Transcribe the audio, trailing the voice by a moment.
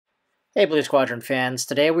Hey Blue Squadron fans,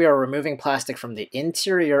 today we are removing plastic from the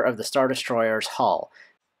interior of the Star Destroyer's hull.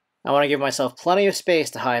 I want to give myself plenty of space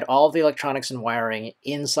to hide all of the electronics and wiring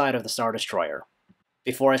inside of the Star Destroyer.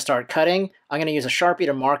 Before I start cutting, I'm going to use a Sharpie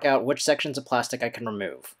to mark out which sections of plastic I can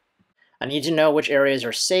remove. I need to know which areas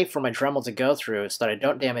are safe for my Dremel to go through so that I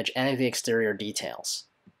don't damage any of the exterior details.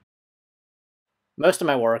 Most of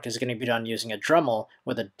my work is going to be done using a Dremel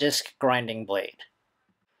with a disc grinding blade.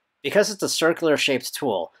 Because it's a circular shaped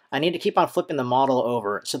tool, I need to keep on flipping the model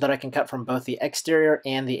over so that I can cut from both the exterior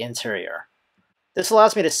and the interior. This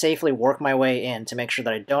allows me to safely work my way in to make sure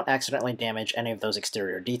that I don't accidentally damage any of those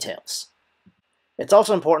exterior details. It's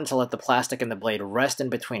also important to let the plastic and the blade rest in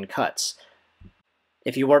between cuts.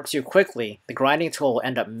 If you work too quickly, the grinding tool will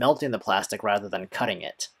end up melting the plastic rather than cutting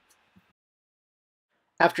it.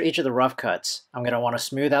 After each of the rough cuts, I'm going to want to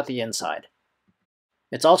smooth out the inside.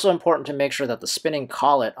 It's also important to make sure that the spinning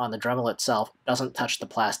collet on the Dremel itself doesn't touch the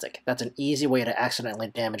plastic. That's an easy way to accidentally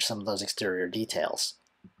damage some of those exterior details.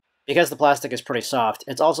 Because the plastic is pretty soft,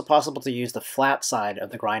 it's also possible to use the flat side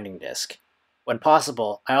of the grinding disc. When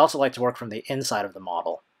possible, I also like to work from the inside of the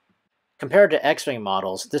model. Compared to X-Wing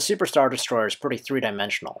models, the Super Star Destroyer is pretty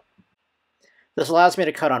three-dimensional. This allows me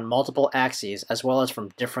to cut on multiple axes as well as from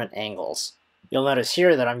different angles. You'll notice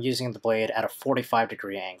here that I'm using the blade at a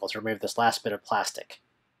 45-degree angle to remove this last bit of plastic.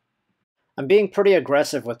 I'm being pretty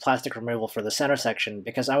aggressive with plastic removal for the center section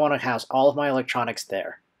because I want to house all of my electronics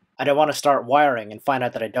there. I don't want to start wiring and find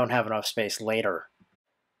out that I don't have enough space later.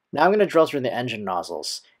 Now I'm going to drill through the engine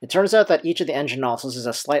nozzles. It turns out that each of the engine nozzles is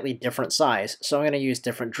a slightly different size, so I'm going to use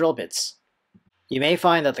different drill bits. You may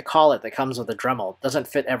find that the collet that comes with the Dremel doesn't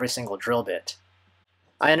fit every single drill bit.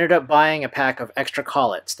 I ended up buying a pack of extra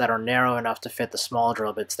collets that are narrow enough to fit the small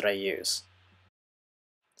drill bits that I use.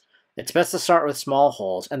 It's best to start with small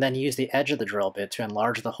holes and then use the edge of the drill bit to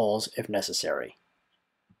enlarge the holes if necessary.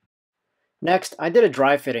 Next, I did a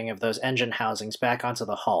dry fitting of those engine housings back onto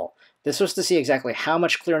the hull. This was to see exactly how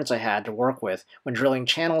much clearance I had to work with when drilling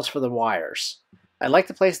channels for the wires. I like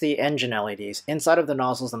to place the engine LEDs inside of the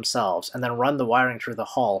nozzles themselves and then run the wiring through the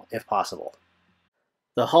hull if possible.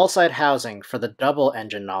 The hull side housing for the double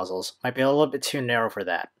engine nozzles might be a little bit too narrow for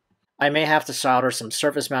that. I may have to solder some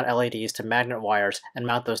surface mount LEDs to magnet wires and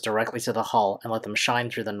mount those directly to the hull and let them shine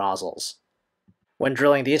through the nozzles. When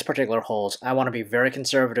drilling these particular holes, I want to be very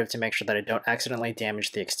conservative to make sure that I don't accidentally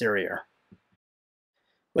damage the exterior.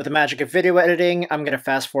 With the magic of video editing, I'm going to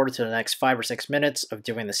fast forward to the next 5 or 6 minutes of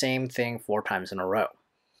doing the same thing 4 times in a row.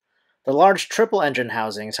 The large triple engine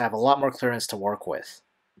housings have a lot more clearance to work with.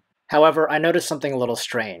 However, I noticed something a little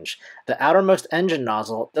strange. The outermost engine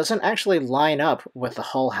nozzle doesn't actually line up with the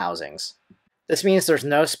hull housings. This means there's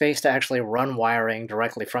no space to actually run wiring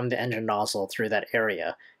directly from the engine nozzle through that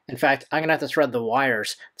area. In fact, I'm going to have to thread the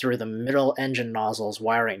wires through the middle engine nozzle's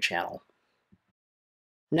wiring channel.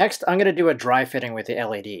 Next, I'm going to do a dry fitting with the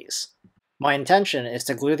LEDs. My intention is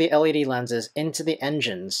to glue the LED lenses into the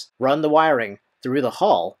engines, run the wiring through the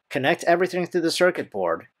hull, connect everything through the circuit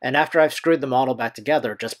board, and after I've screwed the model back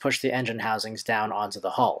together, just push the engine housings down onto the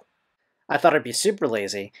hull. I thought I'd be super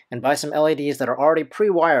lazy and buy some LEDs that are already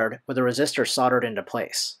pre-wired with a resistor soldered into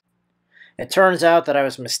place. It turns out that I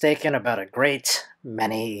was mistaken about a great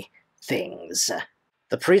many things.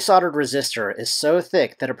 The pre-soldered resistor is so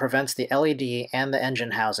thick that it prevents the LED and the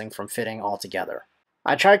engine housing from fitting all together.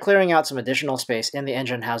 I tried clearing out some additional space in the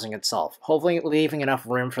engine housing itself, hopefully leaving enough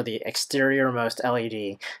room for the exterior-most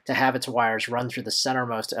LED to have its wires run through the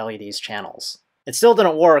centermost LED's channels. It still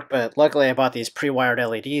didn't work, but luckily I bought these pre-wired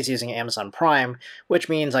LEDs using Amazon Prime, which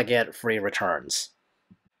means I get free returns.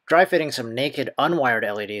 Dry fitting some naked, unwired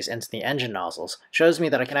LEDs into the engine nozzles shows me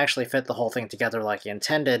that I can actually fit the whole thing together like I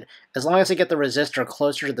intended, as long as I get the resistor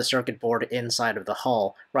closer to the circuit board inside of the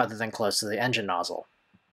hull rather than close to the engine nozzle.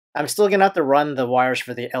 I'm still going to have to run the wires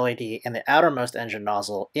for the LED in the outermost engine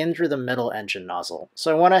nozzle in through the middle engine nozzle,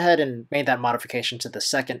 so I went ahead and made that modification to the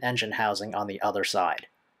second engine housing on the other side.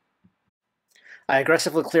 I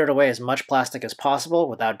aggressively cleared away as much plastic as possible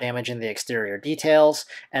without damaging the exterior details,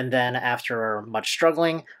 and then after much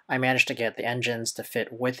struggling, I managed to get the engines to fit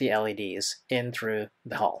with the LEDs in through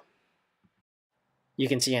the hull. You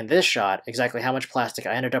can see in this shot exactly how much plastic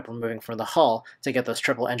I ended up removing from the hull to get those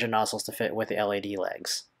triple engine nozzles to fit with the LED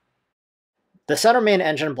legs. The center main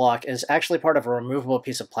engine block is actually part of a removable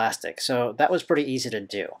piece of plastic, so that was pretty easy to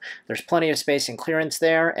do. There's plenty of space and clearance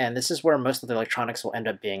there, and this is where most of the electronics will end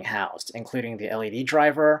up being housed, including the LED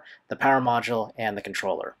driver, the power module, and the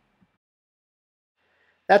controller.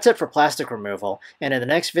 That's it for plastic removal, and in the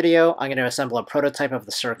next video, I'm going to assemble a prototype of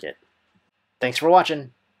the circuit. Thanks for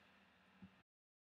watching!